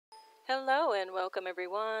Hello and welcome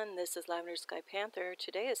everyone. This is Lavender Sky Panther.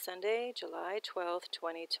 Today is Sunday, July 12th,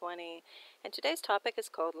 2020, and today's topic is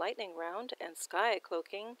called Lightning Round and Sky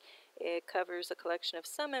Cloaking. It covers a collection of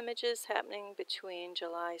some images happening between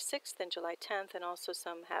July 6th and July 10th, and also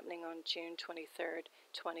some happening on June 23rd,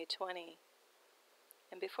 2020.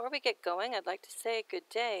 And before we get going, I'd like to say good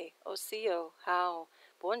day, osio, how,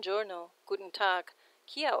 buongiorno, guten tag,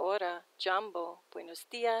 kia ora, jambo, buenos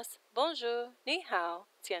dias, bonjour, ni hao,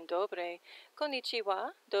 tien dobre, konnichiwa,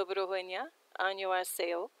 dobro huenya,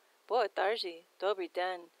 annyeonghaseyo, boa tarde, dobry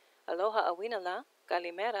den, aloha awinala,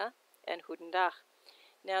 galimera, and guten dag.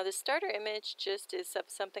 Now, the starter image just is of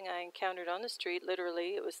something I encountered on the street. Literally,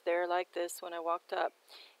 it was there like this when I walked up.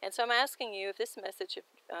 And so I'm asking you if this message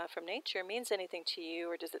from nature means anything to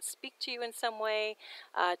you, or does it speak to you in some way?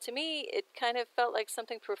 To me, it kind of felt like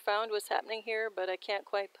something profound was happening here, but I can't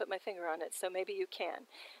quite put my finger on it, so maybe you can.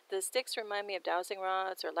 The sticks remind me of dowsing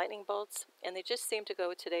rods or lightning bolts, and they just seem to go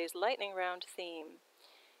with today's lightning round theme.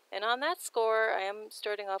 And on that score, I am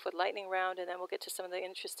starting off with lightning round, and then we'll get to some of the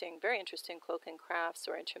very interesting cloaking crafts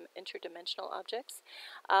or interdimensional objects.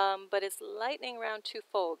 But it's lightning round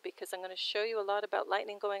twofold, because I'm going to show you a lot about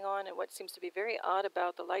lightning going on and what seems to be very odd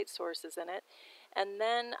about the light sources in it. And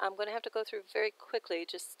then I'm going to have to go through very quickly,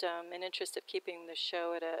 just in interest of keeping the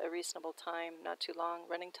show at a reasonable time, not too long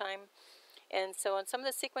running time. And so on some of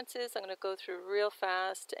the sequences, I'm going to go through real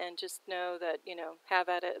fast, and just know that, have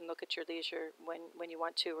at it and look at your leisure when you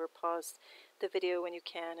want to, or pause the video when you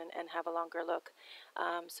can and have a longer look.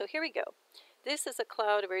 So here we go. This is a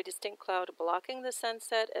cloud, a very distinct cloud, blocking the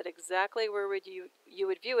sunset at exactly where you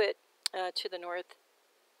would view it to the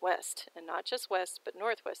northwest, and not just west, but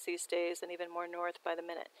northwest these days, and even more north by the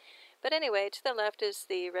minute. But anyway, to the left is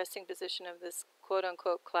the resting position of this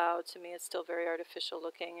quote-unquote cloud. To me, it's still very artificial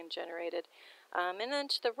looking and generated. And then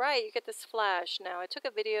to the right, you get this flash. Now, I took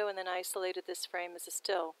a video and then isolated this frame as a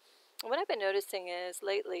still. And what I've been noticing is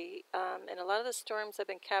lately, in a lot of the storms I've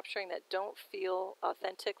been capturing that don't feel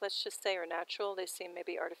authentic, let's just say, or natural, they seem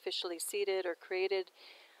maybe artificially seeded or created.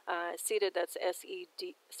 Seeded, that's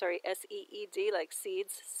S-E-E-D, like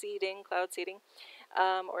seeds, seeding, cloud seeding,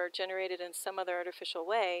 or generated in some other artificial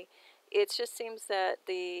way. It just seems that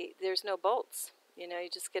there's no bolts. You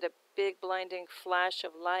just get a big blinding flash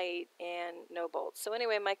of light and no bolts. So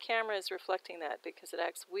anyway, my camera is reflecting that, because it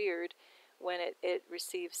acts weird when it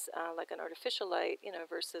receives like an artificial light,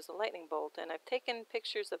 versus a lightning bolt. And I've taken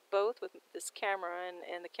pictures of both with this camera,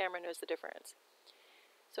 and the camera knows the difference.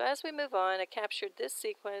 So as we move on, I captured this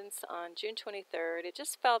sequence on June 23rd. It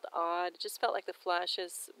just felt odd. It just felt like the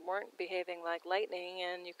flashes weren't behaving like lightning,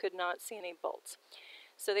 and you could not see any bolts.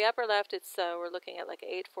 So the upper left, we're looking at like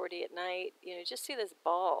 8:40 at night. Just see this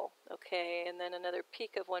ball, okay, and then another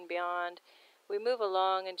peak of one beyond. We move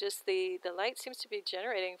along, and just the light seems to be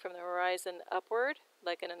generating from the horizon upward,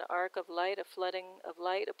 like in an arc of light, a flooding of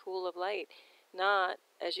light, a pool of light. Not,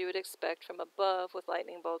 as you would expect, from above with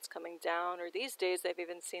lightning bolts coming down, or these days I've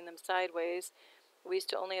even seen them sideways. We used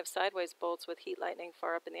to only have sideways bolts with heat lightning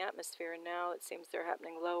far up in the atmosphere, and now it seems they're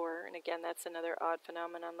happening lower. And again, that's another odd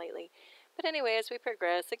phenomenon lately. But anyway, as we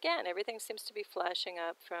progress, again, everything seems to be flashing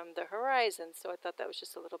up from the horizon, so I thought that was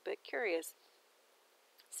just a little bit curious.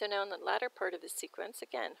 So now in the latter part of the sequence,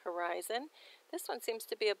 again, horizon. This one seems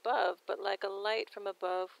to be above, but like a light from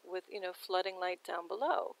above with, flooding light down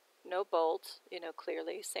below. No bolt,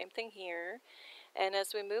 clearly. Same thing here. And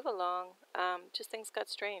as we move along, just things got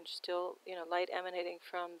strange. Still, light emanating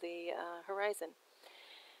from the horizon.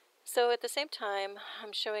 So at the same time,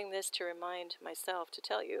 I'm showing this to remind myself, to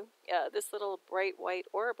tell you, this little bright white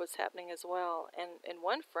orb was happening as well. And in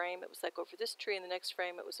one frame, it was like over this tree. In the next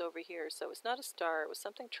frame, it was over here. So it was not a star. It was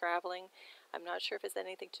something traveling. I'm not sure if it has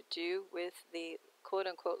anything to do with the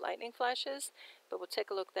quote-unquote lightning flashes, but we'll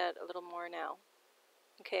take a look at that a little more now.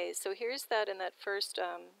 Okay, so here's that in that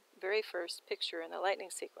very first picture in the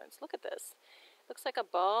lightning sequence. Look at this. Looks like a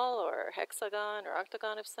ball or hexagon or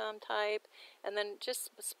octagon of some type. And then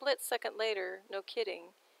just a split second later, no kidding,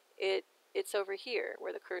 it's over here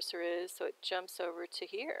where the cursor is, so it jumps over to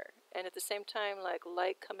here. And at the same time, like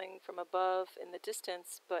light coming from above in the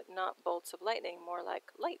distance, but not bolts of lightning, more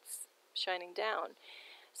like lights shining down.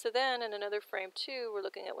 So then in another frame too, we're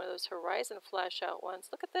looking at one of those horizon flash out ones.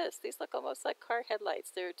 Look at this. These look almost like car headlights.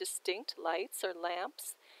 They're distinct lights or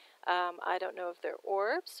lamps. I don't know if they're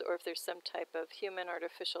orbs or if there's some type of human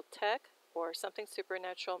artificial tech or something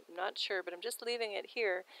supernatural. I'm not sure, but I'm just leaving it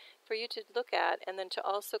here for you to look at, and then to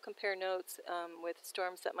also compare notes with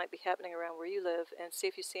storms that might be happening around where you live, and see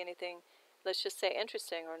if you see anything, let's just say,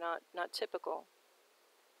 interesting or not typical.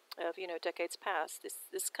 of, decades past.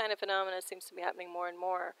 This kind of phenomena seems to be happening more and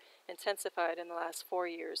more, intensified in the last 4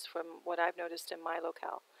 years from what I've noticed in my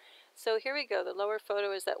locale. So here we go. The lower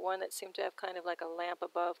photo is that one that seemed to have kind of like a lamp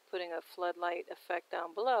above, putting a floodlight effect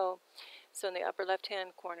down below. So in the upper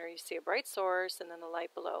left-hand corner, you see a bright source and then the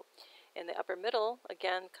light below. In the upper middle,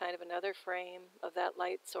 again, kind of another frame of that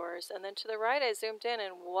light source. And then to the right, I zoomed in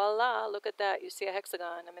and voila, look at that. You see a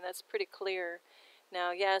hexagon. I mean, that's pretty clear.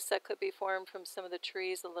 Now, yes, that could be formed from some of the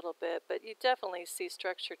trees a little bit, but you definitely see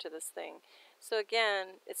structure to this thing. So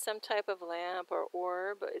again, it's some type of lamp or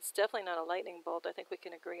orb, but it's definitely not a lightning bolt. I think we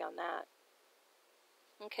can agree on that.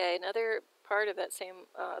 Okay, another part of that same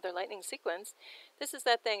other lightning sequence. This is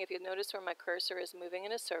that thing, if you notice where my cursor is moving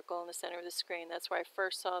in a circle in the center of the screen, that's where I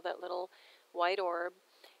first saw that little white orb.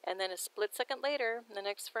 And then a split second later, in the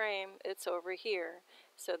next frame, it's over here.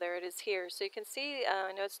 So there it is here. So you can see,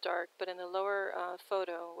 I know it's dark, but in the lower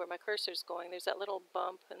photo where my cursor is going, there's that little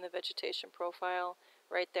bump in the vegetation profile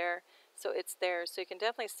right there. So it's there. So you can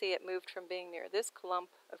definitely see it moved from being near this clump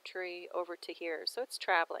of tree over to here. So it's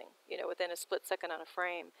traveling, within a split second on a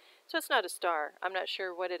frame. So it's not a star. I'm not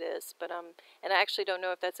sure what it is, but and I actually don't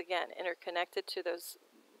know if that's, again, interconnected to those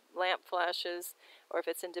lamp flashes or if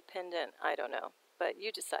it's independent. I don't know, but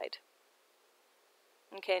you decide.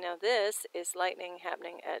 Okay, now this is lightning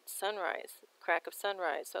happening at sunrise, crack of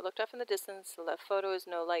sunrise. So I looked off in the distance. The left photo is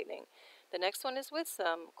no lightning. The next one is with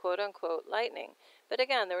some quote-unquote lightning. But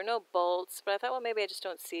again, there were no bolts, but I thought, well, maybe I just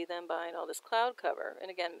don't see them behind all this cloud cover.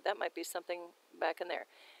 And again, that might be something back in there.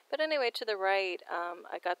 But anyway, to the right,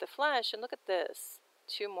 I got the flash, and look at this.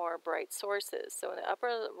 2 more bright sources. So in the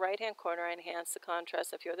upper right-hand corner, I enhanced the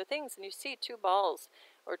contrast and a few other things, and you see 2 balls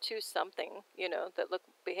or 2 something, that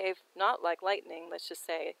behave not like lightning, let's just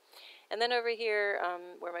say. And then over here,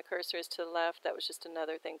 where my cursor is to the left, that was just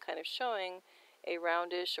another thing kind of showing a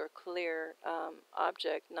roundish or clear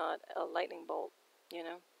object, not a lightning bolt,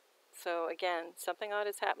 So again, something odd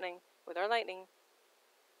is happening with our lightning.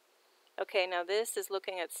 Okay, now this is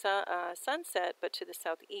looking at sunset, but to the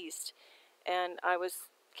southeast. And I was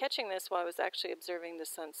catching this while I was actually observing the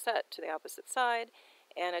sunset to the opposite side.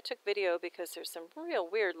 And I took video because there's some real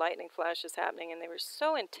weird lightning flashes happening, and they were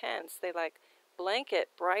so intense, they like blanket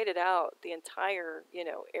brighted out the entire,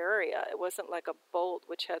 area. It wasn't like a bolt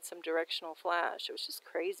which had some directional flash. It was just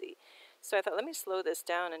crazy. So I thought, let me slow this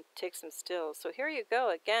down and take some stills. So here you go.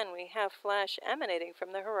 Again, we have flash emanating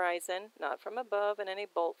from the horizon, not from above in any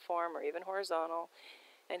bolt form or even horizontal.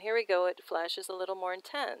 And here we go. It flashes a little more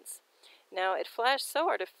intense. Now, it flashed so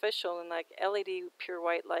artificial in like LED pure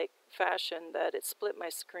white-like fashion that it split my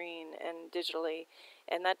screen and digitally,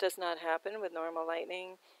 and that does not happen with normal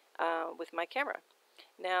lightning with my camera.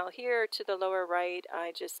 Now, here to the lower right,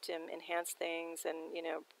 I just enhanced things and,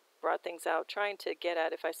 brought things out, trying to get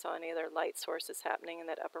at if I saw any other light sources happening in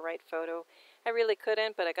that upper right photo. I really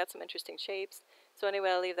couldn't, but I got some interesting shapes. So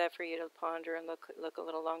anyway, I'll leave that for you to ponder and look a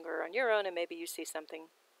little longer on your own, and maybe you see something.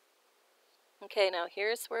 Okay, now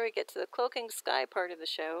here's where we get to the cloaking sky part of the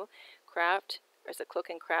show.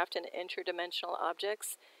 Cloaking craft and interdimensional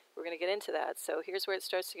objects. We're going to get into that. So here's where it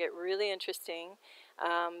starts to get really interesting.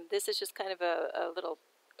 This is just kind of a little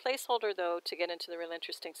placeholder, though, to get into the real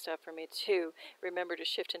interesting stuff for me to remember to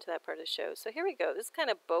shift into that part of the show. So here we go. This is kind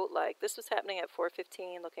of boat-like. This was happening at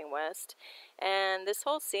 4:15 looking west, and this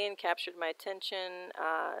whole scene captured my attention.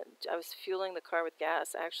 I was fueling the car with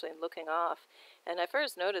gas, actually, and looking off. And I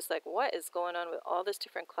first noticed, like, what is going on with all this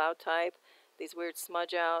different cloud type, these weird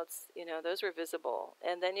smudge outs, those were visible.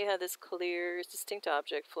 And then you have this clear, distinct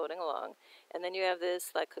object floating along. And then you have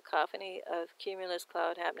this, like, cacophony of cumulus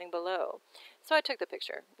cloud happening below. So I took the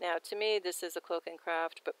picture. Now, to me, this is a cloaking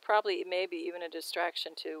craft, but probably maybe even a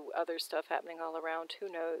distraction to other stuff happening all around.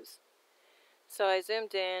 Who knows? So I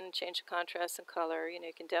zoomed in, changed the contrast and color. You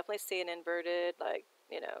can definitely see an inverted, like,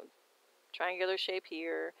 triangular shape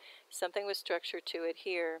here, something with structure to it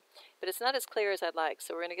here, but it's not as clear as I'd like,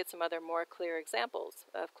 so we're going to get some other more clear examples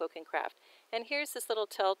of cloaking craft. And here's this little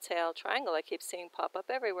telltale triangle I keep seeing pop up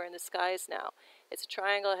everywhere in the skies now. It's a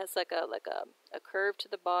triangle, it has like a curve to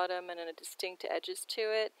the bottom and then a distinct edges to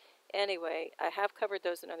it. Anyway, I have covered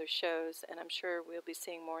those in other shows, and I'm sure we'll be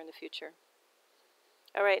seeing more in the future.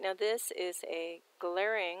 Alright, now this is a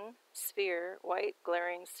glaring sphere, white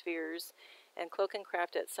glaring spheres, and cloaking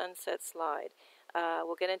craft at sunset slide.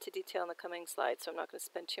 We'll get into detail in the coming slides, so I'm not going to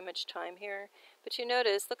spend too much time here. But you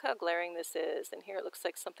notice, look how glaring this is. And here it looks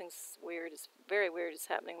like something weird, very weird, is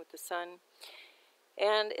happening with the sun.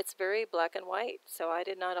 And it's very black and white, so I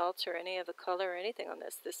did not alter any of the color or anything on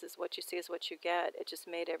this. This is what you see is what you get. It just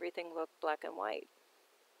made everything look black and white.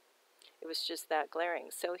 It was just that glaring.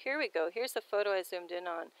 So here we go. Here's the photo I zoomed in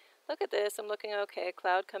on. look at this. I'm looking, okay, a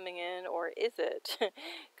cloud coming in, or is it?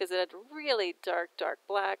 Because it had really dark, dark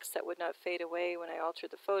blacks that would not fade away when I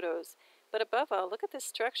altered the photos. But above all, look at this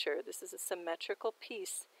structure. This is a symmetrical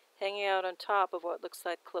piece hanging out on top of what looks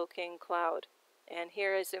like cloaking cloud. And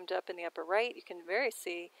here I zoomed up in the upper right. You can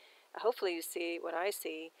hopefully you see what I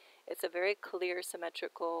see. It's a very clear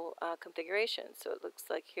symmetrical configuration. So it looks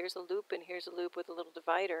like here's a loop and here's a loop with a little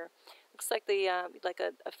divider. Looks like the like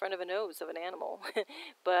a front of a nose of an animal,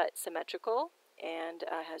 but symmetrical and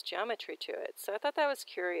has geometry to it. So I thought that was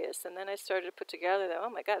curious. And then I started to put together that, oh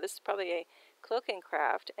my God, this is probably a cloaking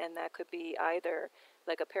craft, and that could be either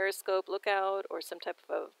like a periscope lookout or some type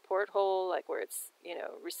of a porthole, like where it's, you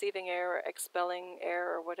know, receiving air or expelling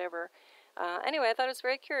air or whatever. Anyway, I thought it was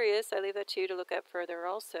very curious. I leave that to you to look at further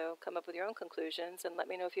also. Come up with your own conclusions and let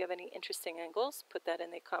me know if you have any interesting angles. Put that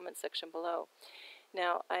in the comment section below.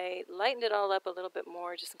 Now, I lightened it all up a little bit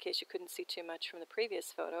more just in case you couldn't see too much from the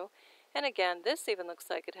previous photo. And again, this even looks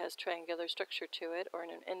like it has triangular structure to it, or an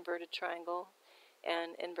inverted triangle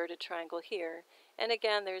and inverted triangle here. And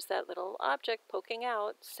again, there's that little object poking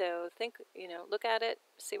out. So think, you know, look at it,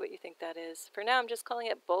 see what you think that is. For now, I'm just calling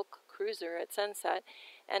it bulk cruiser at sunset.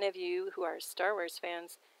 And if you who are Star Wars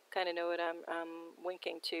fans kind of know what I'm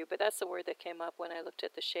winking to, but that's the word that came up when I looked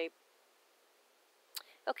at the shape.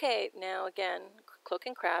 Okay, now again,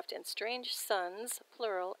 cloaking craft and strange suns,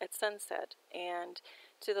 plural, at sunset. And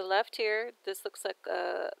to the left here, this looks like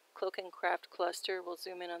a cloaking craft cluster. We'll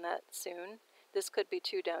zoom in on that soon. This could be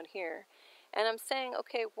two down here. And I'm saying,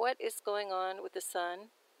 okay, what is going on with the sun?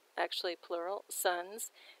 Actually, plural,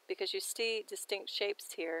 suns, because you see distinct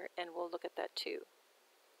shapes here, and we'll look at that too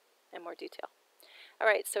in more detail. All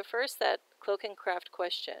right, so first that cloaking craft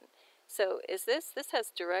question. So is this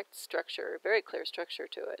has direct structure, very clear structure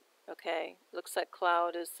to it, okay? Looks like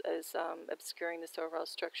cloud is obscuring this overall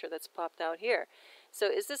structure that's popped out here. So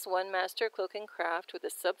is this one master cloaking craft with a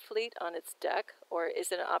subfleet on its deck, or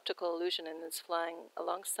is it an optical illusion and it's flying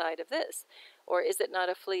alongside of this? Or is it not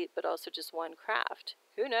a fleet but also just one craft?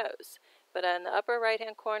 Who knows? But on the upper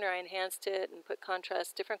right-hand corner, I enhanced it and put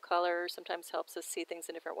contrast, different colors, sometimes helps us see things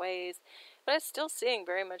in different ways. But I'm still seeing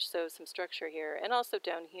very much so some structure here, and also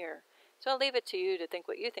down here. So I'll leave it to you to think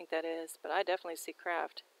what you think that is, but I definitely see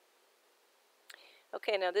craft.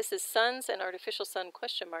 Okay, now this is suns and artificial sun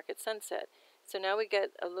question mark at sunset. So now we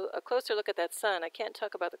get a closer look at that sun. I can't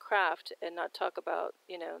talk about the craft and not talk about,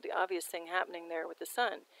 you know, the obvious thing happening there with the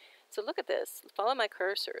sun. So look at this. Follow my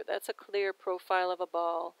cursor. That's a clear profile of a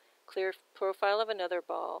ball, clear profile of another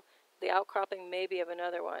ball, the outcropping maybe of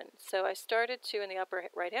another one. So I started to, in the upper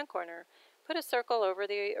right-hand corner, put a circle over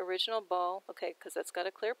the original ball, okay, because that's got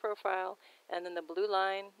a clear profile, and then the blue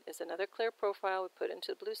line is another clear profile we put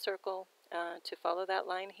into the blue circle to follow that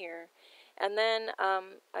line here. And then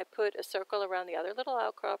I put a circle around the other little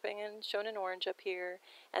outcropping and shown in orange up here,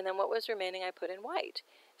 and then what was remaining I put in white.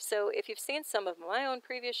 So if you've seen some of my own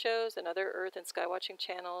previous shows and other Earth and Sky Watching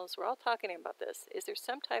channels, we're all talking about this. Is there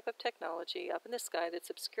some type of technology up in the sky that's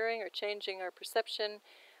obscuring or changing our perception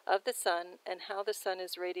of the sun and how the sun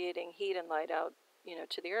is radiating heat and light out, you know,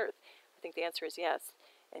 to the Earth? I think the answer is yes,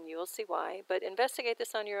 and you will see why. But investigate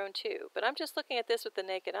this on your own too. But I'm just looking at this with the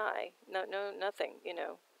naked eye. No, nothing, you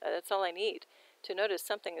know. That's all I need to notice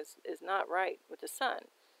something is not right with the sun.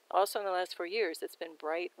 Also, in the last 4 years, it's been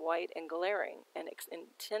bright, white, and glaring, and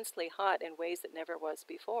intensely hot in ways that never was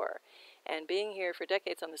before. And being here for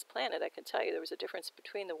decades on this planet, I can tell you there was a difference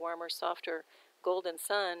between the warmer, softer, golden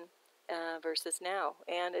sun versus now,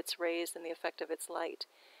 and its rays and the effect of its light.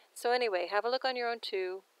 So anyway, have a look on your own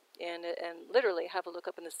too, and literally have a look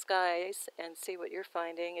up in the skies and see what you're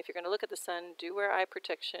finding. If you're going to look at the sun, do wear eye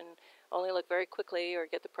protection. Only look very quickly or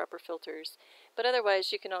get the proper filters. But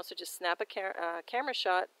otherwise, you can also just snap a camera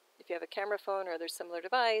shot. If you have a camera phone or other similar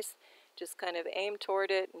device, just kind of aim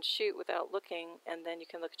toward it and shoot without looking, and then you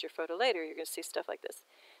can look at your photo later. You're going to see stuff like this.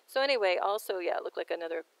 So anyway, also, yeah, it looked like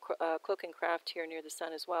another cloaking craft here near the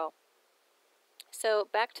sun as well. So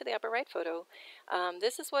back to the upper right photo.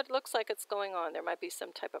 This is what it looks like it's going on. There might be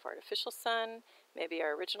some type of artificial sun. Maybe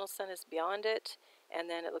our original sun is beyond it. And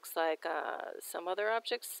then it looks like some other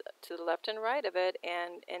objects to the left and right of it.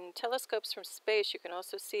 And in telescopes from space, you can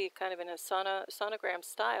also see kind of in a sonogram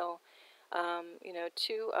style, you know,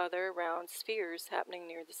 two other round spheres happening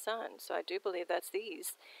near the sun. So I do believe that's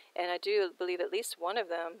these. And I do believe at least one of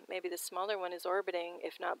them, maybe the smaller one, is orbiting,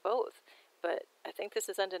 if not both. But I think this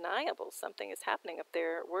is undeniable. Something is happening up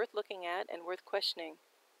there worth looking at and worth questioning.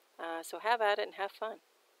 So have at it and have fun.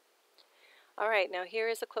 All right, now here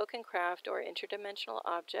is a cloaking craft or interdimensional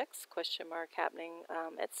objects, question mark, happening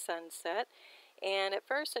at sunset. And at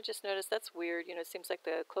first I just noticed that's weird. It seems like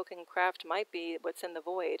the cloaking craft might be what's in the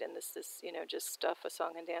void, and this is, just stuff, a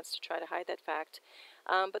song and dance to try to hide that fact.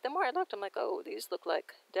 But the more I looked, I'm like, oh, these look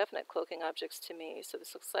like definite cloaking objects to me. So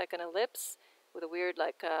this looks like an ellipse with a weird,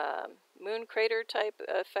 like, moon crater type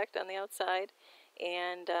effect on the outside.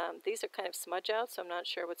 And these are kind of smudge out, so I'm not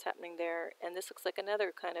sure what's happening there. And this looks like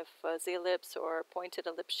another kind of fuzzy ellipse or pointed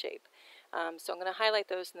ellipse shape. So I'm going to highlight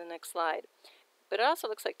those in the next slide. But it also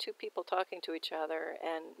looks like two people talking to each other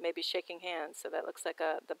and maybe shaking hands. So that looks like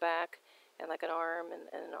the back and like an arm and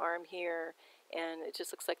an arm here. And it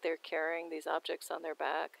just looks like they're carrying these objects on their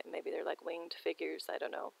back. And maybe they're like winged figures. I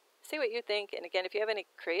don't know. See what you think. And again, if you have any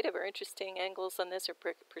creative or interesting angles on this or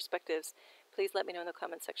perspectives, please let me know in the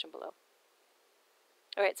comment section below.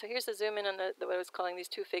 All right, so here's a zoom in on what I was calling these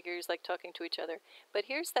two figures like talking to each other. But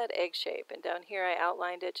here's that egg shape, and down here I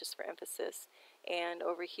outlined it just for emphasis. And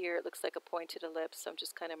over here it looks like a pointed ellipse, so I'm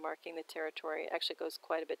just kind of marking the territory. It actually goes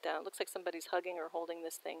quite a bit down. It looks like somebody's hugging or holding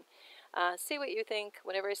this thing. See what you think.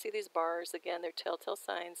 Whenever I see these bars, again, they're telltale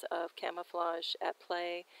signs of camouflage at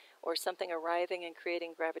play or something arriving and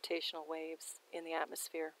creating gravitational waves in the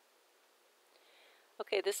atmosphere.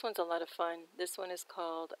 Okay, this one's a lot of fun. This one is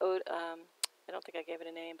called I don't think I gave it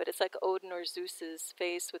a name, but it's like Odin or Zeus's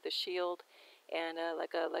face with a shield, and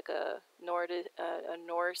like a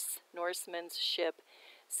Norseman's ship.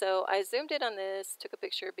 So I zoomed in on this, took a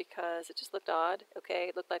picture because it just looked odd. Okay,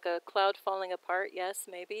 it looked like a cloud falling apart, yes,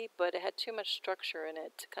 maybe, but it had too much structure in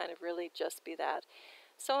it to kind of really just be that.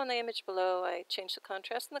 So in the image below, I changed the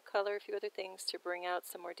contrast and the color, a few other things to bring out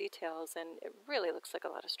some more details, and it really looks like a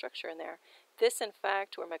lot of structure in there. This, in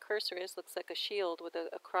fact, where my cursor is, looks like a shield with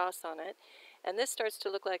a cross on it. And this starts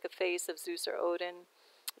to look like a face of Zeus or Odin,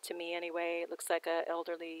 to me anyway. It looks like an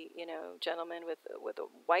elderly, gentleman with a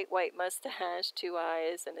white mustache, two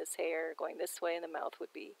eyes, and his hair going this way, and the mouth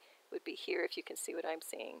would be here if you can see what I'm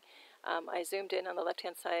seeing. I zoomed in on the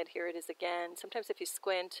left-hand side. Here it is again. Sometimes if you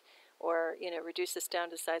squint or, reduce this down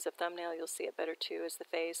to the size of thumbnail, you'll see it better too as the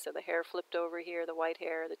face. So the hair flipped over here, the white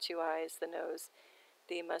hair, the two eyes, the nose,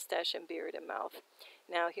 the mustache and beard and mouth.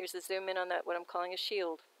 Now here's a zoom in on that, what I'm calling a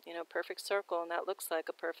shield. Perfect circle, and that looks like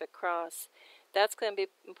a perfect cross. That's going to be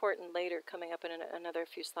important later, coming up in another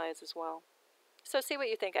few slides as well. So see what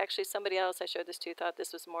you think. Actually, somebody else I showed this to thought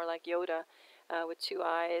this was more like Yoda, with two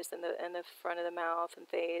eyes and the front of the mouth and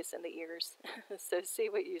face and the ears. So see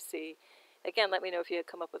what you see. Again, let me know if you had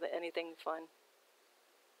come up with anything fun.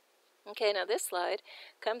 Okay, now this slide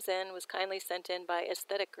was kindly sent in by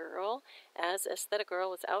Aesthetic Girl, as Aesthetic Girl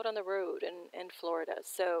was out on the road in Florida.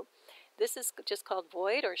 So this is just called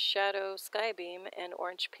Void or Shadow Skybeam and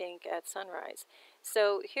Orange Pink at Sunrise.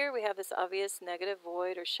 So here we have this obvious negative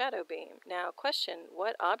void or shadow beam. Now question,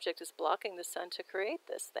 what object is blocking the sun to create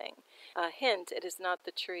this thing? Hint, it is not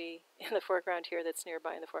the tree in the foreground here that's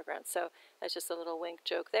nearby in the foreground. So that's just a little wink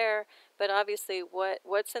joke there. But obviously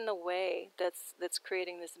what's in the way that's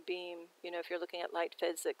creating this beam? If you're looking at light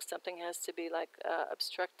physics, something has to be like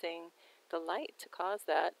obstructing the light to cause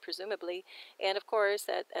that, presumably. And of course,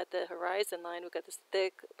 at the horizon line, we've got this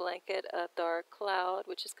thick blanket of dark cloud,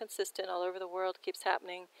 which is consistent all over the world, keeps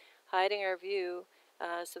happening, hiding our view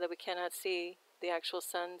so that we cannot see the actual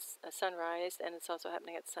sunrise, and it's also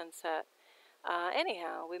happening at sunset.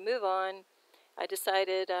 Anyhow, we move on. I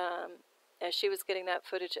decided, as she was getting that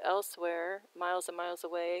footage elsewhere, miles and miles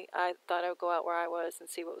away, I thought I would go out where I was and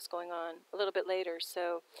see what was going on a little bit later.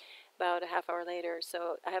 So about a half hour later.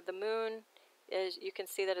 So I have the moon. As you can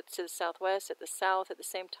see that it's to the southwest. At the south, at the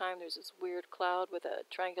same time, there's this weird cloud with a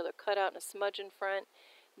triangular cutout and a smudge in front.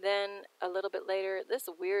 Then a little bit later, this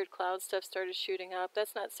weird cloud stuff started shooting up.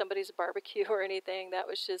 That's not somebody's barbecue or anything. That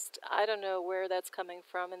was just, I don't know where that's coming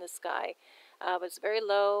from in the sky. But it's very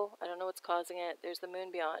low. I don't know what's causing it. There's the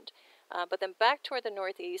moon beyond. But then back toward the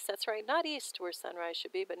northeast, that's right, not east where sunrise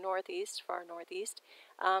should be, but northeast, far northeast.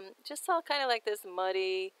 Just saw kind of like this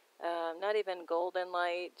muddy, not even golden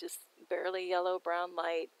light, just barely yellow-brown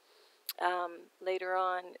light. Later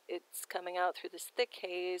on, it's coming out through this thick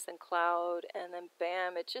haze and cloud, and then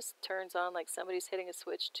bam, it just turns on like somebody's hitting a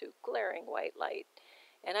switch to glaring white light.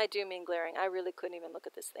 And I do mean glaring. I really couldn't even look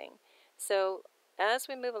at this thing. So as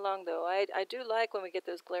we move along, though, I do like when we get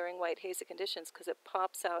those glaring white hazy conditions because it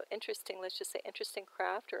pops out interesting, let's just say interesting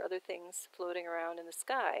craft or other things floating around in the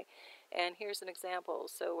sky. And here's an example.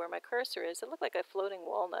 So where my cursor is, it looked like a floating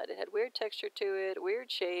walnut. It had weird texture to it,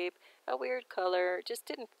 weird shape, a weird color. It just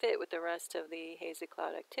didn't fit with the rest of the hazy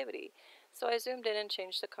cloud activity. So I zoomed in and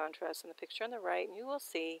changed the contrast in the picture on the right, and you will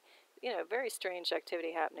see, very strange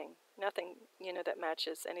activity happening. Nothing, that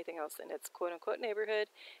matches anything else in its quote-unquote neighborhood.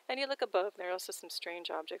 And you look above, and there are also some strange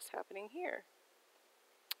objects happening here.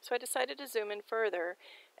 So I decided to zoom in further,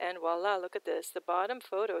 and voila, look at this. The bottom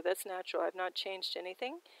photo, that's natural. I've not changed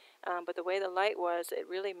anything, but the way the light was, it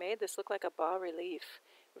really made this look like a bas-relief.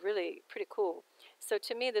 Really pretty cool. So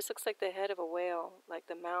to me, this looks like the head of a whale, like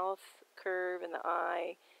the mouth curve and the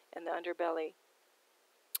eye and the underbelly.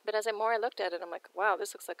 But as I looked at it, I'm like, wow,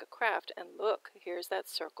 this looks like a craft. And look, here's that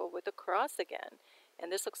circle with a cross again.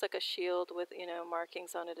 And this looks like a shield with,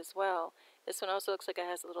 markings on it as well. This one also looks like it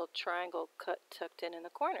has a little triangle tucked in the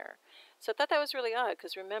corner. So I thought that was really odd,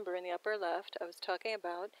 because remember, in the upper left, I was talking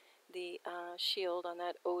about the shield on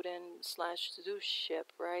that Odin / Zeus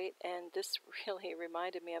ship, right? And this really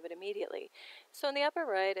reminded me of it immediately. So in the upper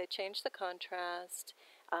right, I changed the contrast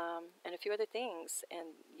and a few other things.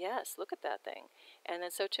 And yes, look at that thing. And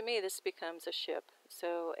then so to me, this becomes a ship.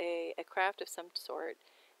 So a craft of some sort.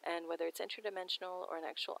 And whether it's interdimensional or an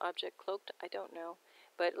actual object cloaked, I don't know.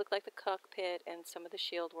 But it looked like the cockpit and some of the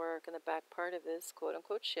shield work and the back part of this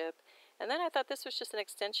quote-unquote ship. And then I thought this was just an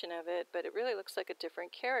extension of it, but it really looks like a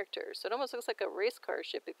different character. So it almost looks like a race car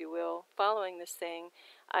ship, if you will, following this thing.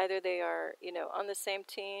 Either they are, on the same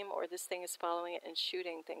team, or this thing is following it and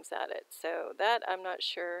shooting things at it. So that, I'm not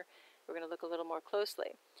sure. We're going to look a little more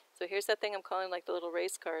closely. So here's that thing I'm calling like the little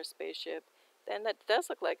race car spaceship. And that does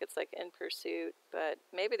look like it's like in pursuit, but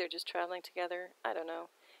maybe they're just traveling together. I don't know.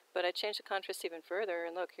 But I changed the contrast even further,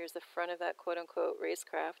 and look, here's the front of that quote-unquote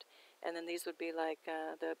racecraft, and then these would be like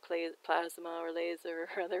the plasma or laser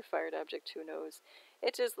or other fired object, who knows.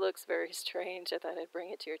 It just looks very strange. I thought I'd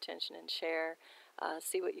bring it to your attention and share,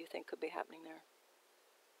 see what you think could be happening there.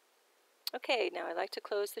 Okay, now I like to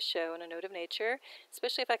close the show on a note of nature,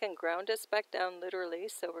 especially if I can ground us back down literally.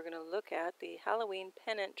 So we're going to look at the Halloween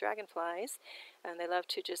Pennant Dragonflies, and they love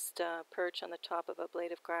to just perch on the top of a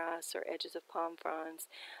blade of grass or edges of palm fronds.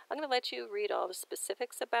 I'm going to let you read all the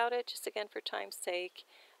specifics about it, just again for time's sake.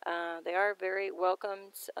 They are very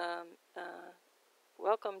welcomed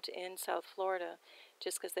in South Florida,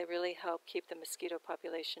 just because they really help keep the mosquito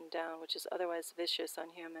population down, which is otherwise vicious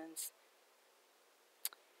on humans.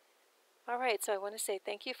 Alright, so I want to say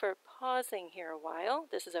thank you for pausing here a while.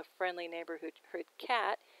 This is a friendly neighborhood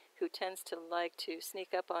cat who tends to like to sneak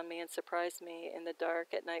up on me and surprise me in the dark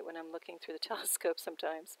at night when I'm looking through the telescope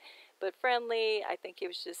sometimes. But friendly, I think he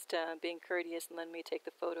was just being courteous and letting me take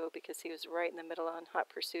the photo because he was right in the middle on hot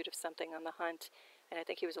pursuit of something on the hunt. And I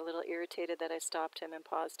think he was a little irritated that I stopped him and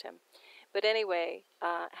paused him. But anyway,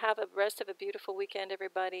 have a rest of a beautiful weekend,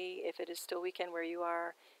 everybody. If it is still weekend where you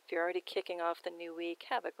are, if you're already kicking off the new week,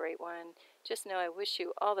 have a great one. Just know I wish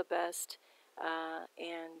you all the best,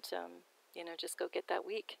 and just go get that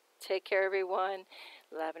week. Take care, everyone.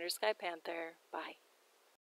 Lavender Sky Panther. Bye.